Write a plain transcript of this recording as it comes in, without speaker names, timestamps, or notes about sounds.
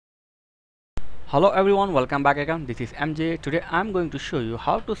Hello everyone, welcome back again. This is MJ. Today I'm going to show you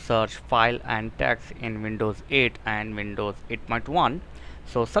how to search file and text in Windows 8 and Windows 8.1.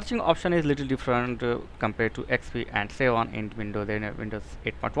 So searching option is little different compared to XP and 7 in Windows and Windows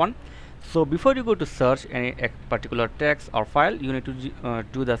 8.1. So before you go to search any particular text or file, you need to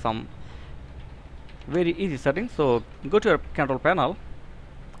do the some very easy settings. So go to your control panel,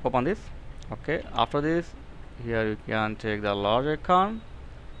 open this. Okay, after this, here you can take the large icon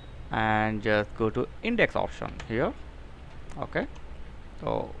and just go to index option here. Okay,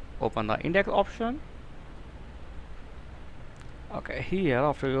 so open the index option. Okay, here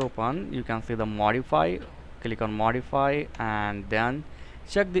after you open, you can see the modify. Click on modify and then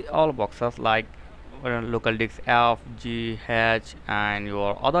check the all boxes like local disk F, G, H and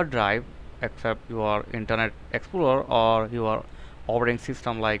your other drive except your Internet Explorer or your operating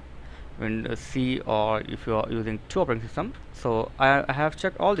system like Windows C, or if you are using two operating system. So I have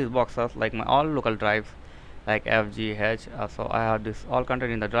checked all these boxes like my all local drives like F, G, H. So I have this all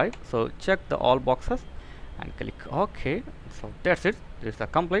content in the drive. So check the all boxes and click OK. So that's it. This is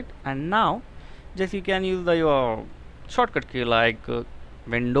complete. And now just you can use your shortcut key like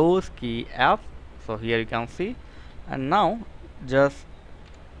Windows key F. So here you can see, and now just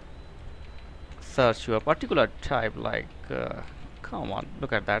search your particular type like come on,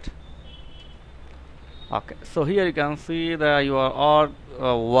 look at that. Okay, so here you can see your all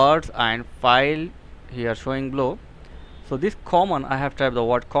words and file here showing below. So this common, I have typed the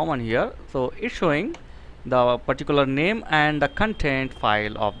word common here, so it's showing the particular name and the content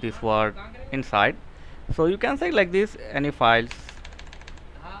file of this word inside. So you can say like this, any files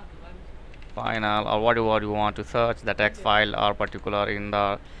final or whatever you want to search, the text file or particular in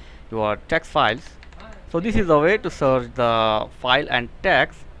the your text files. So this is the way to search the file and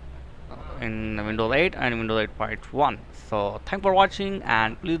text in Windows 8 and Windows 8.1. So thanks for watching,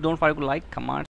 and please don't forget to like, comment.